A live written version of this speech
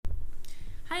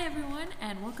everyone,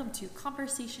 and welcome to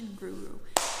Conversation Guru.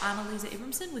 I'm Eliza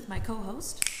Abramson with my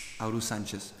co-host, Auru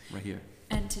Sanchez, right here.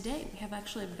 and today we have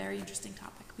actually a very interesting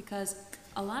topic because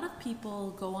a lot of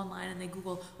people go online and they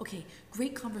Google, okay,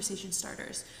 great conversation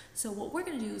starters. So what we're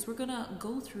going to do is we're going to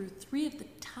go through 3 of the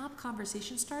top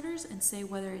conversation starters and say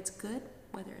whether it's good,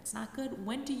 whether it's not good,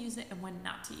 when to use it, and when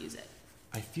not to use it.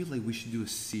 I feel like we should do a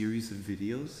series of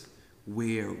videos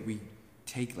where we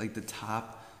take like the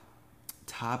top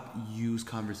used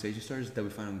conversation starters that we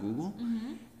find on Google,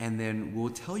 and then we'll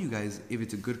tell you guys if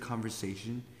it's a good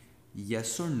conversation,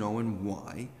 yes or no, and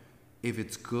why. If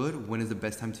it's good, when is the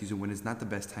best time to use it, when is not the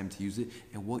best time to use it,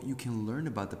 and what you can learn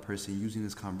about the person using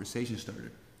this conversation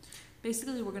starter.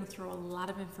 Basically, we're going to throw a lot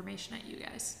of information at you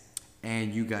guys.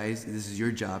 And you guys, this is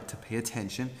your job to pay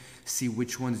attention, see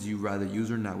which ones you rather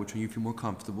use or not, which one you feel more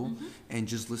comfortable, and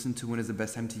just listen to when is the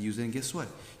best time to use it. And guess what?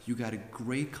 You got a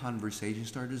great conversation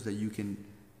starters that you can,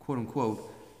 quote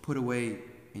unquote, put away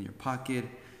in your pocket,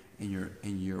 in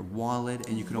your wallet,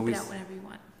 and you can always whip it out whenever you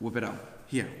want. Whip it out.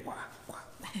 Here.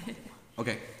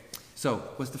 Okay. So,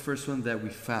 what's the first one that we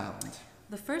found?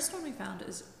 The first one we found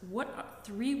is, what are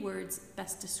 3 words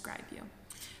best describe you?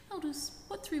 Aldous,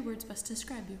 what 3 words best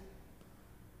describe you?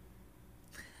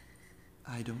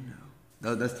 I don't know.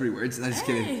 No, that's 3 words. I'm just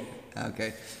kidding.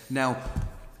 Okay. Now,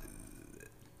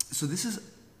 so this is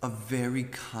a very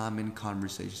common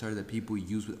conversation starter that people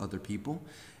use with other people.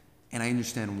 And I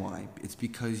understand why. It's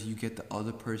because you get the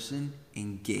other person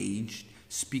engaged,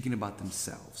 speaking about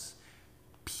themselves.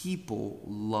 People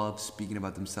love speaking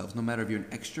about themselves. No matter if you're an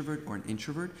extrovert or an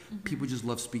introvert, people just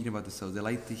love speaking about themselves. They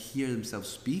like to hear themselves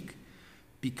speak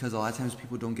because a lot of times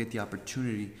people don't get the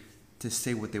opportunity to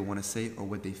say what they want to say or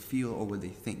what they feel or what they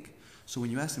think. So when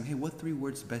you ask them, hey, what 3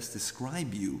 words best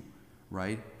describe you,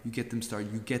 right? You get them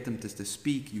started, you get them to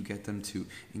speak, you get them to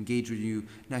engage with you.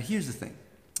 Now here's the thing.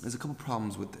 There's a couple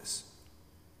problems with this.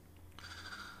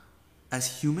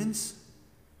 As humans,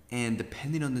 and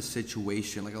depending on the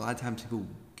situation, like a lot of times people,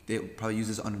 they probably use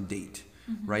this on a date,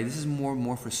 right? This is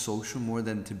more for social, more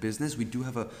than to business. We do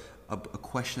have a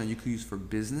question that you could use for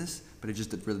business, but it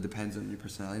just really depends on your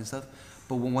personality and stuff.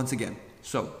 But once again,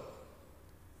 so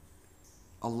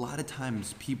a lot of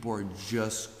times people are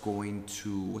just going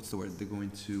to, what's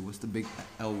the big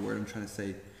L word I'm trying to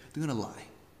say? They're going to lie,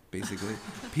 basically.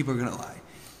 People are going to lie.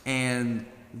 And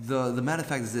the matter of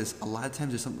fact is this, a lot of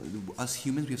times us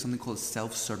humans, we have something called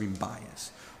self-serving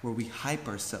bias, where we hype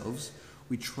ourselves,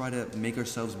 we try to make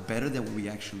ourselves better than what we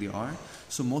actually are.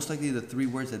 So most likely the 3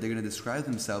 words that they're going to describe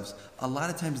themselves, a lot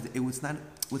of times it was not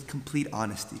with complete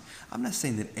honesty. I'm not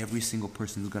saying that every single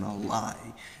person is going to lie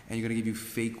and you're going to give you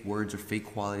fake words or fake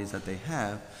qualities that they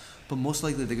have, but most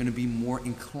likely they're going to be more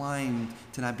inclined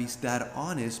to not be that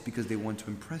honest because they want to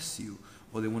impress you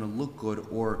or they want to look good,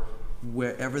 or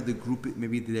wherever the group,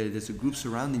 maybe there's a group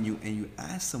surrounding you and you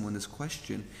ask someone this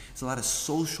question, it's a lot of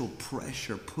social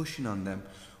pressure pushing on them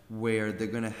where they're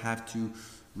going to have to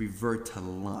revert to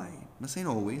lying. I'm not saying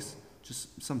always,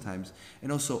 just sometimes.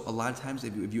 And also, a lot of times,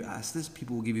 if you ask this,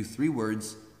 people will give you 3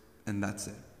 words, and that's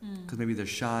it. Because maybe they're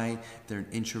shy, they're an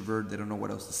introvert, they don't know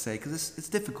what else to say, because it's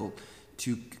difficult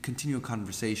to continue a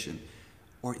conversation.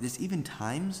 Or there's even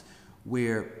times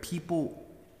where people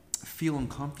feel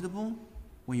uncomfortable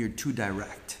when you're too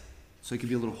direct. So it can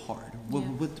be a little hard. Yeah.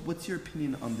 What's your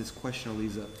opinion on this question,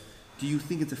 Eliza? Do you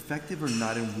think it's effective or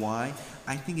not, and why?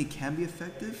 I think it can be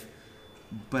effective,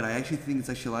 but I actually think it's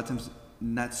actually a lot of times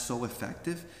not so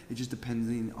effective. It just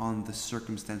depending on the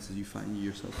circumstances you find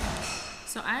yourself in.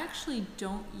 So I actually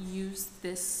don't use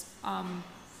this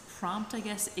prompt, I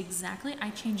guess, exactly.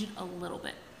 I change it a little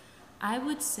bit. I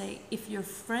would say if your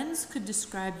friends could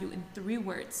describe you in 3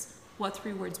 words, what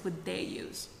 3 words would they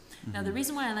use? Now, the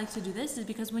reason why I like to do this is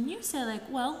because when you say like,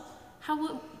 well,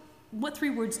 what 3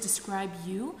 words describe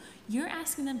you, you're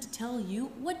asking them to tell you,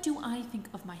 what do I think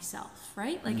of myself,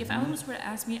 right? Like if Alice were to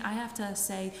ask me, I have to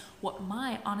say what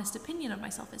my honest opinion of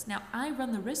myself is. Now, I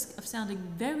run the risk of sounding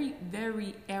very,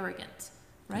 very arrogant,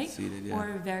 right? Conceited, yeah.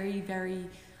 Or very, very,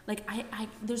 like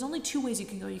there's only 2 ways you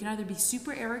can go. You can either be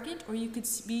super arrogant or you could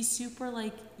be super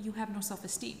like you have no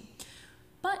self-esteem.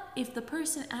 But if the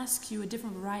person asks you a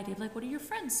different variety of like, what do your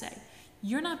friends say?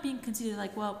 You're not being conceited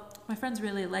like, well, my friends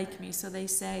really like me, so they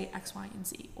say X, Y, and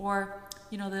Z. Or,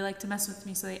 they like to mess with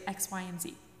me, so they X, Y, and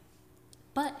Z.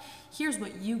 But here's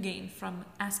what you gain from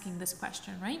asking this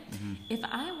question, right? If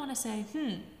I want to say,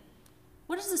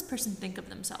 what does this person think of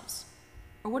themselves?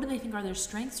 Or what do they think are their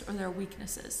strengths or their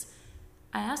weaknesses?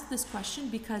 I ask this question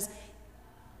because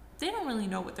they don't really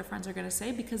know what their friends are going to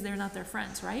say because they're not their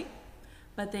friends, right?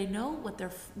 But they know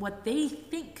what they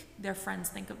think their friends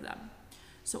think of them.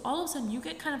 So all of a sudden you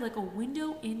get kind of like a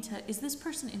window into, is this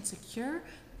person insecure?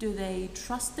 Do they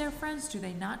trust their friends? Do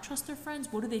they not trust their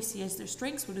friends? What do they see as their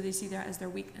strengths? What do they see there as their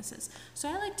weaknesses? So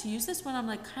I like to use this when I'm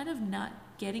like kind of not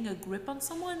getting a grip on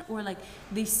someone, or like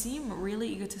they seem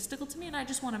really egotistical to me and I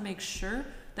just want to make sure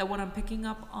that what I'm picking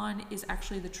up on is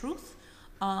actually the truth.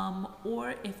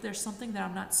 Or if there's something that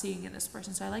I'm not seeing in this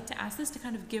person. So I like to ask this to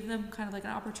kind of give them kind of like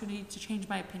an opportunity to change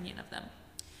my opinion of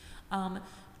them.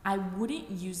 I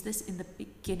wouldn't use this in the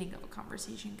beginning of a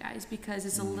conversation, guys, because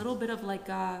it's a little bit of like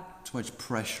a... Too much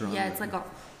pressure on Yeah, them. it's like a,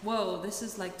 whoa, this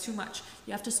is like too much.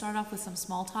 You have to start off with some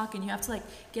small talk and you have to like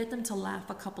get them to laugh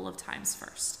a couple of times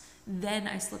first. Then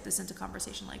I slip this into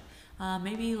conversation, like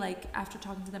maybe like after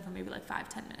talking to them for maybe like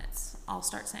 5-10 minutes, I'll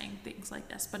start saying things like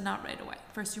this, but not right away.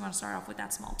 First, you want to start off with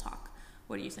that small talk.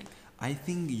 What do you think? I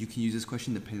think you can use this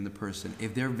question depending on the person.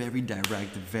 If they're very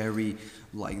direct, they're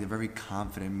very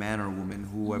confident, man or woman,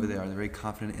 whoever they are, they're very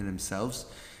confident in themselves.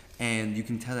 And you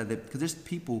can tell that because there's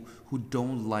people who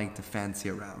don't like to fancy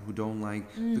around, who don't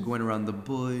like the going around the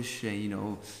bush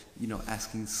and,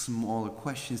 asking smaller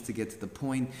questions to get to the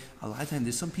point. A lot of times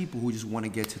there's some people who just want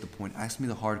to get to the point. Ask me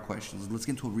the hard questions. Let's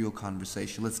get into a real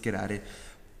conversation. Let's get at it.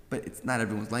 But it's not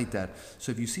everyone's like that.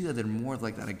 So if you see that they're more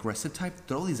like that aggressive type,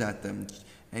 throw these at them.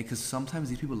 And because sometimes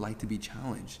these people like to be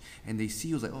challenged, and they see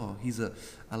you as like, oh,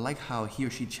 I like how he or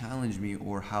she challenged me,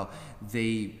 or how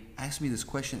they asked me this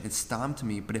question, it stomped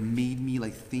me, but it made me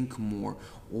like think more,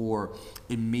 or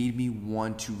it made me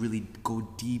want to really go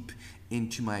deep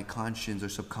into my conscience or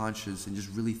subconscious and just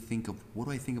really think of what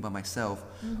do I think about myself,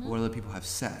 or what other people have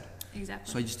said.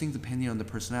 Exactly. So I just think depending on the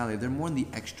personality, if they're more in the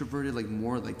extroverted, like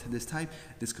more like to this type,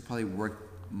 this could probably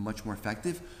work much more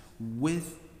effective.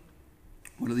 With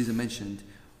what Elisa mentioned,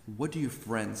 what do your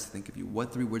friends think of you?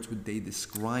 What 3 words would they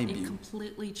describe you? It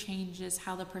completely changes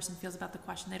how the person feels about the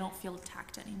question. They don't feel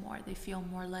attacked anymore. They feel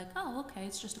more like, oh, okay,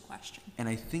 it's just a question. And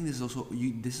I think this is also,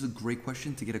 this is a great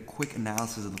question to get a quick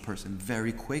analysis of the person,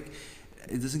 very quick.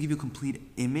 It doesn't give you a complete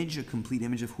image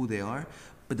of who they are,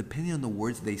 but depending on the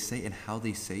words they say and how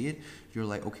they say it, you're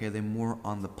like, okay, are they more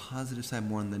on the positive side,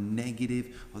 more on the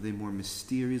negative? Are they more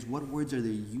mysterious? What words are they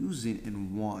using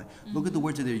and why? Look at the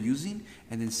words that they're using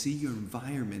and then see your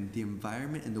environment. The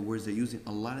environment and the words they're using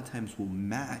a lot of times will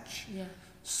match. Yeah.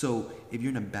 So if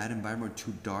you're in a bad environment or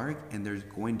too dark and they're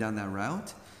going down that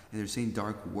route and they're saying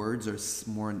dark words or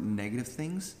more negative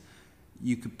things,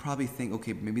 you could probably think,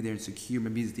 okay, maybe they're insecure,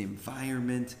 maybe it's the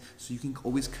environment. So you can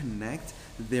always connect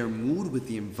their mood with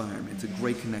the environment. It's a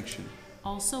great connection.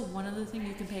 Also, one other thing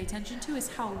you can pay attention to is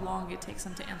how long it takes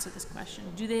them to answer this question.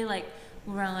 Do they like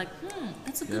move around like,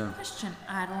 that's a good question,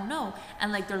 I don't know.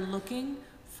 And like they're looking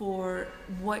for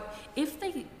what, if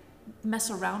they mess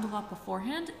around a lot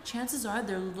beforehand, chances are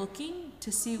they're looking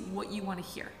to see what you want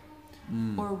to hear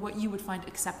or what you would find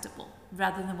acceptable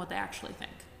rather than what they actually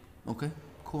think. Okay,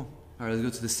 cool. All right, let's go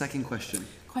to the second question.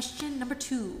 Question number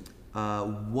 2.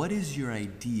 What is your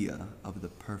idea of the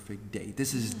perfect date?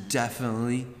 This is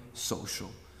definitely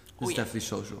social. This is definitely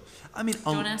social. I mean,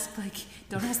 don't ask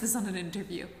this on an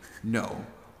interview. No.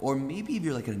 Or maybe if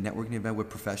you're like at a networking event with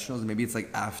professionals, maybe it's like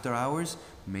after hours,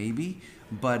 maybe.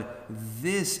 But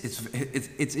this,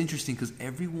 it's interesting because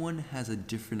everyone has a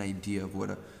different idea of what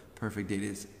a perfect date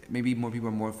is. Maybe more people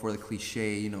are more for the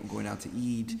cliche, going out to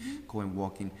eat, going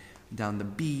walking down the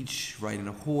beach, riding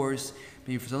a horse.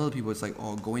 Maybe for some other people it's like,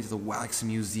 going to the wax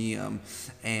museum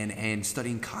and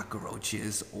studying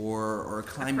cockroaches or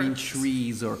climbing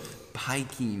trees or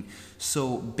hiking.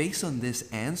 So based on this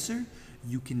answer,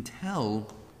 you can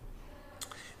tell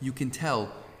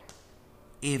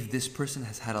if this person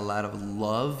has had a lot of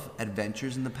love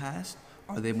adventures in the past.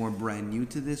 Are they more brand new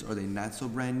to this? Are they not so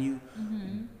brand new?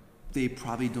 They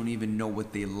probably don't even know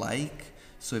what they like.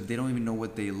 So if they don't even know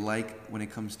what they like when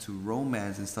it comes to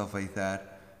romance and stuff like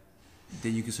that,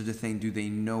 then you can start to think, do they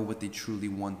know what they truly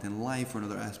want in life or in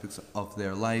other aspects of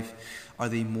their life? Are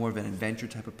they more of an adventure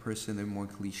type of person? Are they more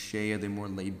cliche? Are they more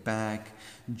laid back?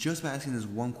 Just by asking this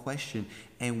one question,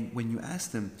 and when you ask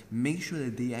them, make sure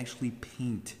that they actually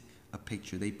paint a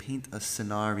picture. They paint a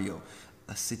scenario,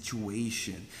 a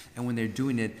situation. And when they're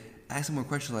doing it, ask them more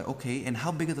questions like, okay, and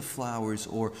how big are the flowers?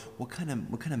 Or what kind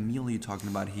of meal are you talking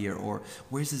about here? Or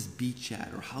where's this beach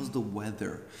at? Or how's the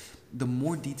weather? The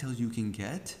more details you can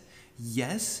get,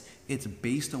 yes, it's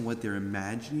based on what they're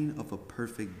imagining of a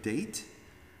perfect date.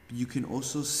 You can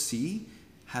also see,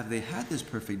 have they had this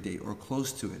perfect date or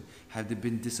close to it? Have they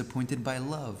been disappointed by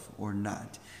love or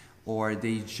not? Or are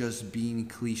they just being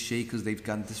cliche because they've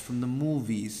gotten this from the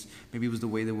movies? Maybe it was the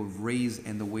way they were raised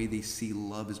and the way they see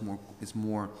love is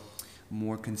more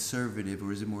more conservative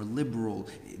or is it more liberal?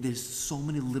 There's so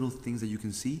many little things that you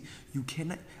can see. You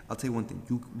cannot, I'll tell you one thing,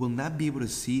 you will not be able to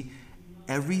see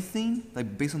everything,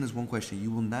 like based on this one question, you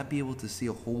will not be able to see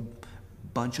a whole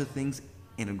bunch of things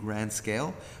in a grand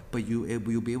scale, but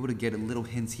you'll be able to get a little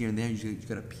hints here and there. You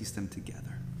gotta piece them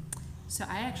together. So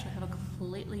I actually have a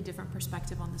completely different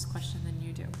perspective on this question than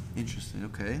you do. Interesting,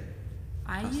 okay.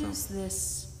 I use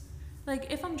this,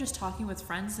 like if I'm just talking with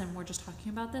friends and we're just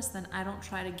talking about this, then I don't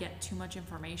try to get too much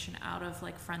information out of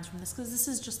like friends from this, because this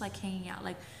is just like hanging out.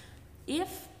 Like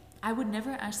if I would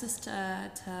never ask this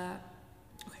to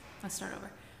okay, let's start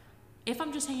over. If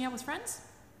I'm just hanging out with friends,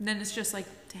 then it's just like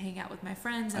to hang out with my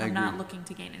friends and I'm not looking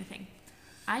to gain anything.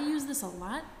 I use this a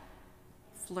lot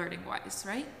flirting wise,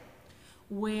 right?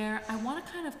 Where I want to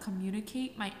kind of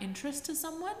communicate my interest to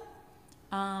someone,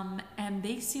 and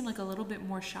they seem like a little bit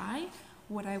more shy.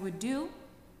 What I would do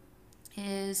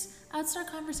is I would start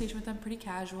a conversation with them pretty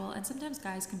casual, and sometimes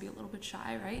guys can be a little bit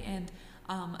shy, right? And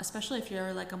especially if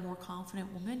you're like a more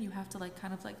confident woman, you have to like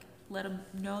kind of like let them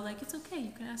know like it's okay,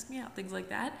 you can ask me out, things like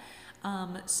that.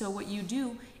 So what you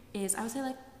do is I would say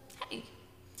like, hey,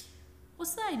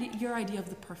 what's your idea of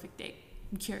the perfect date?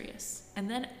 I'm curious.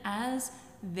 And then as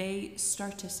they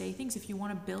start to say things, if you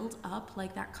want to build up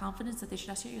like that confidence that they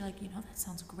should ask you, you're like, you know, that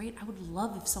sounds great. I would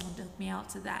love if someone took me out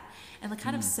to that, and like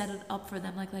kind of set it up for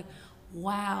them, like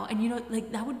wow. And you know,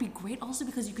 like that would be great also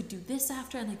because you could do this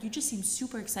after, and like you just seem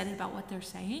super excited about what they're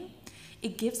saying.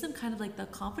 It gives them kind of like the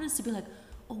confidence to be like,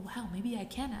 oh wow, maybe I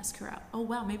can ask her out. Oh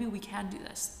wow, maybe we can do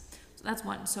this. So that's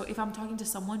one. So if I'm talking to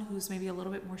someone who's maybe a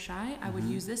little bit more shy, I would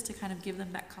use this to kind of give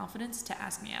them that confidence to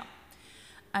ask me out.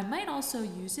 I might also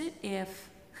use it if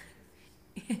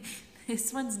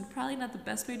this one's probably not the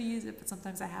best way to use it, but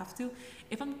sometimes I have to.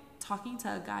 If I'm talking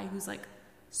to a guy who's like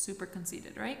super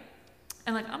conceited, right?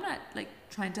 And like I'm not like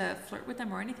trying to flirt with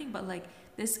them or anything, but like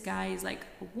this guy is like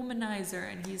a womanizer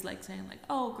and he's like saying like,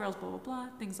 oh, girls, blah, blah, blah,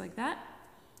 things like that.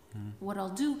 What I'll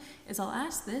do is I'll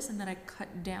ask this and then I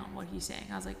cut down what he's saying.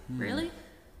 I was like, really?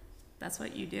 That's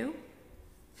what you do?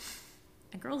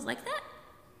 And girls like that?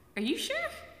 Are you sure?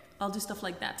 I'll do stuff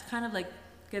like that to kind of like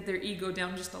get their ego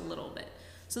down just a little bit.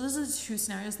 So those are the two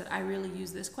scenarios that I really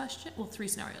use this question. Well, three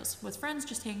scenarios. With friends,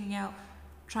 just hanging out,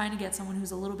 trying to get someone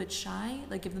who's a little bit shy,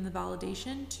 like give them the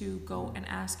validation to go and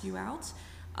ask you out.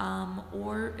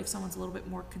 Or if someone's a little bit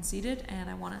more conceited and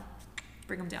I want to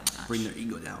bring them down a notch. Bring their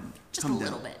ego down. Just a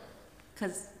little bit.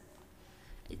 Because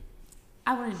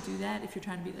I wouldn't do that if you're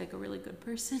trying to be like a really good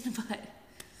person, but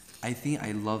I think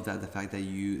I love that, the fact that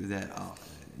you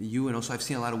and also I've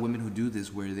seen a lot of women who do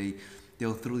this where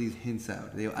they'll throw these hints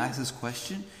out. They'll ask this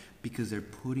question because they're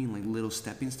putting like little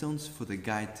stepping stones for the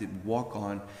guy to walk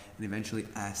on and eventually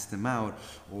ask them out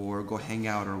or go hang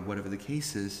out or whatever the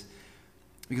case is.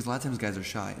 Because a lot of times guys are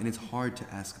shy and it's hard to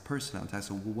ask a person out, to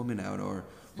ask a woman out or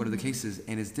whatever the case is,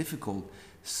 and it's difficult.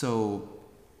 So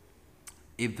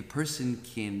if the person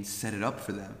can set it up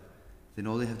for them, then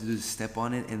all they have to do is step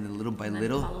on it and then little by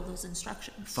little follow those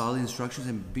instructions. Follow the instructions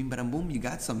and bing, bada, boom, you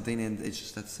got something, and it's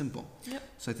just that simple. Yep.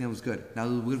 So I think that was good. Now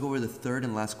we're gonna go over the third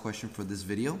and last question for this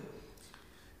video,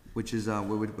 which is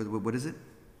what is it?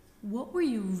 What were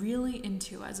you really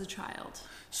into as a child?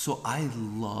 So I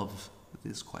love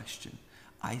this question.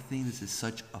 I think this is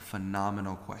such a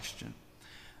phenomenal question.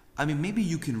 I mean, maybe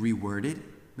you can reword it.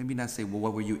 Maybe not say, well,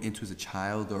 what were you into as a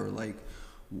child, or like,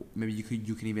 maybe you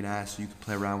can even ask, so you can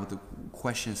play around with the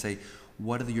question and say,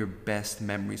 what are your best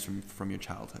memories from your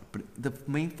childhood? But the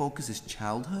main focus is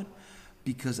childhood,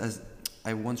 because as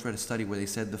I once read a study where they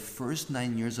said the first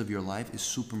 9 years of your life is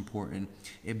super important.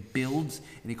 It builds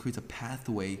and it creates a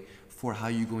pathway for how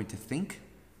you're going to think,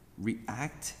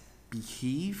 react,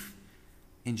 behave,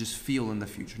 and just feel in the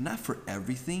future. Not for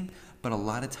everything, but a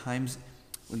lot of times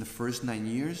in the first 9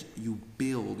 years, you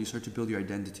start to build your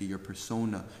identity, your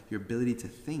persona, your ability to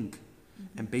think.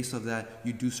 And based on that,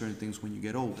 you do certain things when you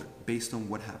get older, based on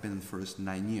what happened in the first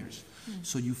 9 years.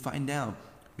 So you find out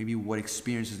maybe what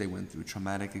experiences they went through,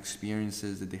 traumatic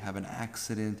experiences, did they have an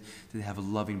accident, did they have a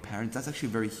loving parent? That's actually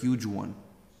a very huge one.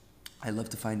 I love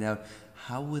to find out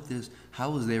how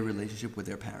was their relationship with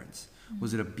their parents?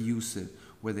 Was it abusive?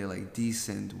 Were they like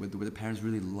decent? Were the parents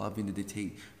really loving? Did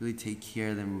they really take care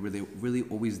of them? Were they really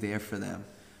always there for them,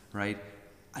 right?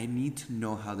 I need to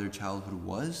know how their childhood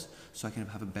was so I can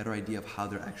have a better idea of how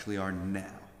they actually are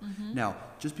now. Now,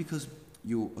 just because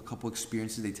a couple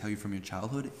experiences they tell you from your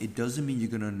childhood, it doesn't mean you're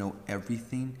gonna know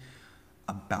everything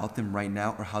about them right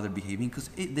now or how they're behaving, because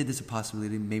there's a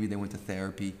possibility maybe they went to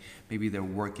therapy, maybe they're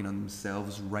working on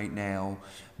themselves right now,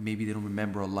 maybe they don't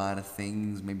remember a lot of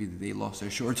things, maybe they lost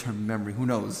their short-term memory, who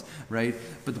knows, right?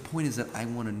 But the point is that I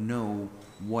want to know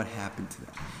what happened to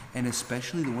them, and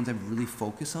especially the ones I really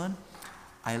focus on,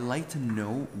 I like to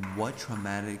know what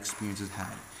traumatic experiences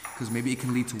had, because maybe it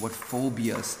can lead to what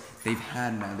phobias they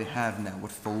have now,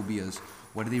 what phobias,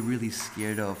 what are they really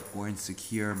scared of or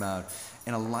insecure about.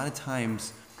 And a lot of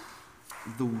times,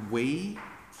 the way,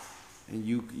 and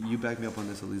you back me up on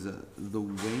this, Eliza, the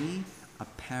way a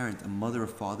parent, a mother or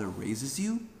father raises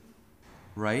you,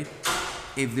 right?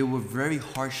 If they were very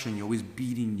harsh on you, always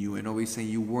beating you and always saying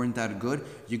you weren't that good,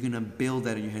 you're going to build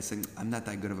that in your head saying, I'm not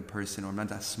that good of a person, or I'm not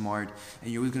that smart.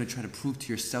 And you're always going to try to prove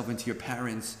to yourself and to your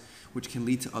parents, which can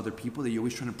lead to other people, that you're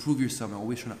always trying to prove yourself and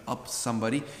always trying to up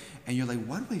somebody. And you're like,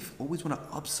 why do I always want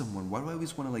to up someone? Why do I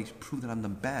always want to like prove that I'm the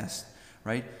best?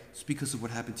 Right? It's because of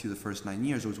what happened to you the first 9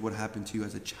 years, or it's what happened to you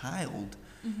as a child.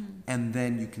 Mm-hmm. And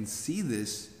then you can see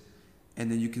this,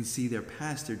 and then you can see their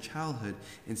past, their childhood,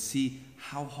 and see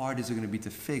how hard is it going to be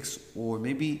to fix, or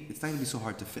maybe it's not going to be so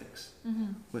hard to fix.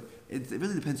 Mm-hmm. But it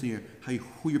really depends on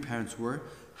who your parents were,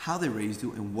 how they raised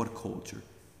you, and what culture.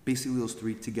 Basically, those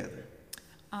three together.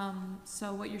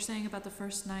 So what you're saying about the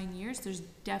first 9 years, there's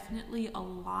definitely a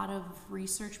lot of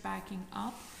research backing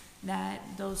up that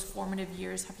those formative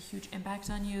years have a huge impact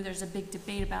on you. There's a big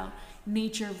debate about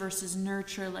nature versus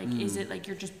nurture. Like, is it like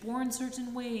you're just born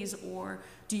certain ways, or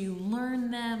do you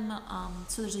learn them?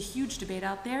 So there's a huge debate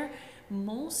out there.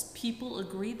 Most people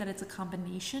agree that it's a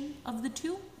combination of the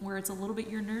two, where it's a little bit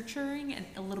you're nurturing and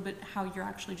a little bit how you're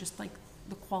actually just like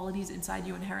the qualities inside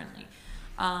you inherently.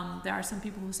 There are some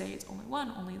people who say it's only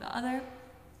one, only the other.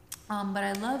 But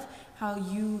I love how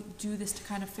you do this to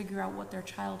kind of figure out what their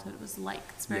childhood was like.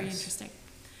 It's very interesting.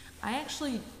 I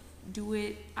actually do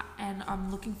it, and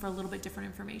I'm looking for a little bit different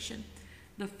information.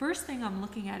 The first thing I'm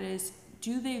looking at is,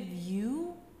 do they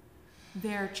view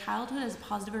their childhood as a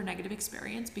positive or negative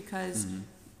experience? Because,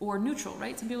 or neutral,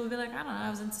 right? Some people will be like, I don't know, I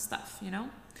was into stuff, you know?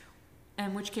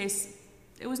 In which case,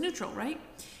 it was neutral, right?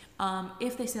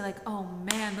 If they say like, oh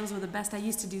man, those were the best, I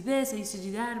used to do this, I used to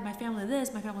do that, and my family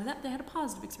this, my family that, they had a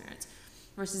positive experience.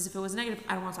 Versus if it was negative,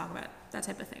 I don't want to talk about it, that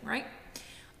type of thing, right?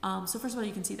 So first of all,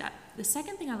 you can see that. The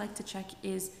second thing I like to check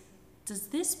is, does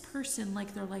this person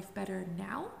like their life better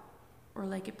now or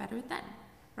like it better then,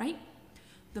 right?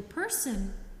 The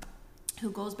person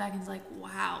who goes back and is like,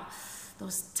 wow,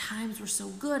 those times were so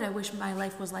good, I wish my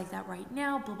life was like that right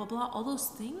now, blah, blah, blah, all those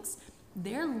things,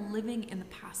 they're living in the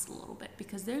past a little bit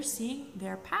because they're seeing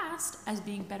their past as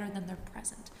being better than their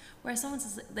present. Whereas someone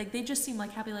says, like, they just seem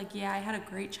like happy, like, yeah, I had a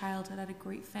great childhood, I had a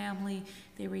great family,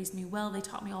 they raised me well, they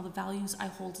taught me all the values I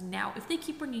hold now. If they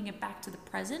keep bringing it back to the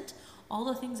present, all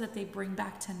the things that they bring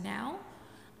back to now,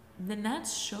 then that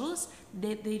shows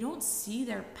that they don't see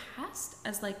their past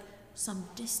as like some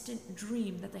distant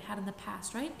dream that they had in the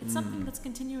past, right? It's something that's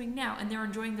continuing now, and they're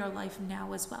enjoying their life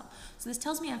now as well. So this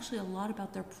tells me actually a lot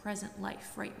about their present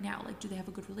life right now. Like, do they have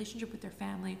a good relationship with their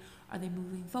family? Are they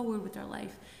moving forward with their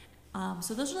life?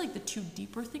 So those are like the two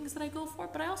deeper things that I go for,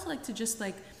 but I also like to just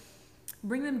like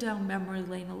bring them down memory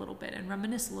lane a little bit and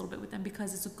reminisce a little bit with them,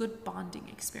 because it's a good bonding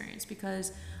experience,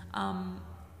 because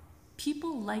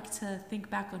people like to think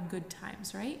back on good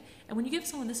times, right? And when you give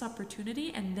someone this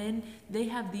opportunity and then they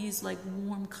have these like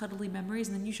warm, cuddly memories,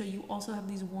 and then you also have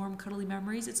these warm, cuddly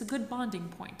memories, it's a good bonding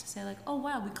point to say like, oh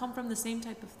wow, we come from the same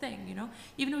type of thing, you know?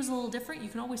 Even if it was a little different, you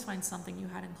can always find something you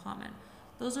had in common.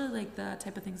 Those are like the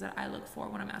type of things that I look for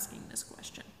when I'm asking this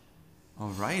question. All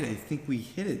right, I think we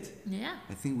hit it. Yeah.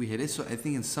 I think we hit it. So I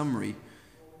think in summary,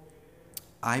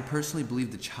 I personally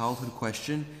believe the childhood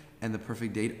question and the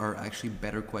perfect date are actually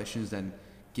better questions than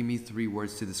give me 3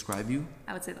 words to describe you.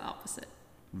 I would say the opposite.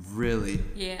 Really?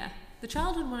 Yeah. The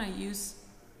childhood one I use,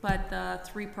 but the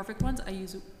 3 perfect ones, I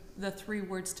use the 3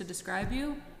 words to describe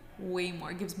you way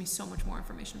more. It gives me so much more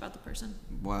information about the person.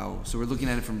 Wow. So we're looking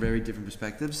at it from very different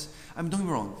perspectives. I mean, don't get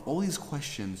me wrong. All these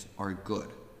questions are good.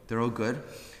 They're all good.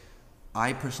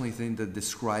 I personally think that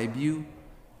describe you,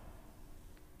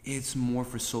 it's more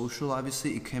for social,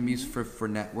 obviously. It can be used for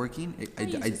networking. I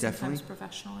definitely. Sometimes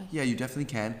professionally. Yeah, you definitely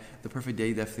can. The perfect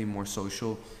day, definitely more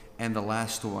social. And the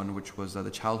last one, which was the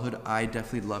childhood, I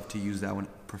definitely love to use that one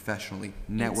professionally.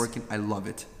 Networking, I love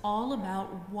it. All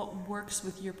about what works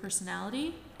with your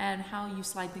personality and how you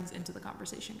slide things into the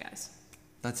conversation, guys.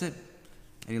 That's it.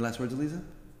 Any last words, Eliza?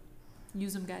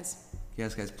 Use them, guys.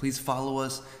 Yes, guys. Please follow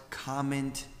us,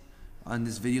 comment on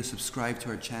this video, subscribe to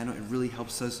our channel. It really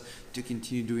helps us to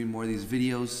continue doing more of these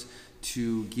videos,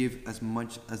 to give as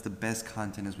much as the best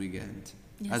content as we get,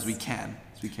 as we can.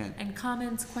 And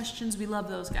comments, questions, we love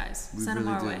those, guys. We Send really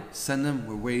them our do. way. Send them.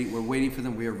 We're waiting for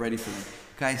them. We are ready for them.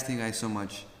 Guys, thank you guys so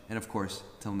much. And of course,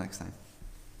 till next time.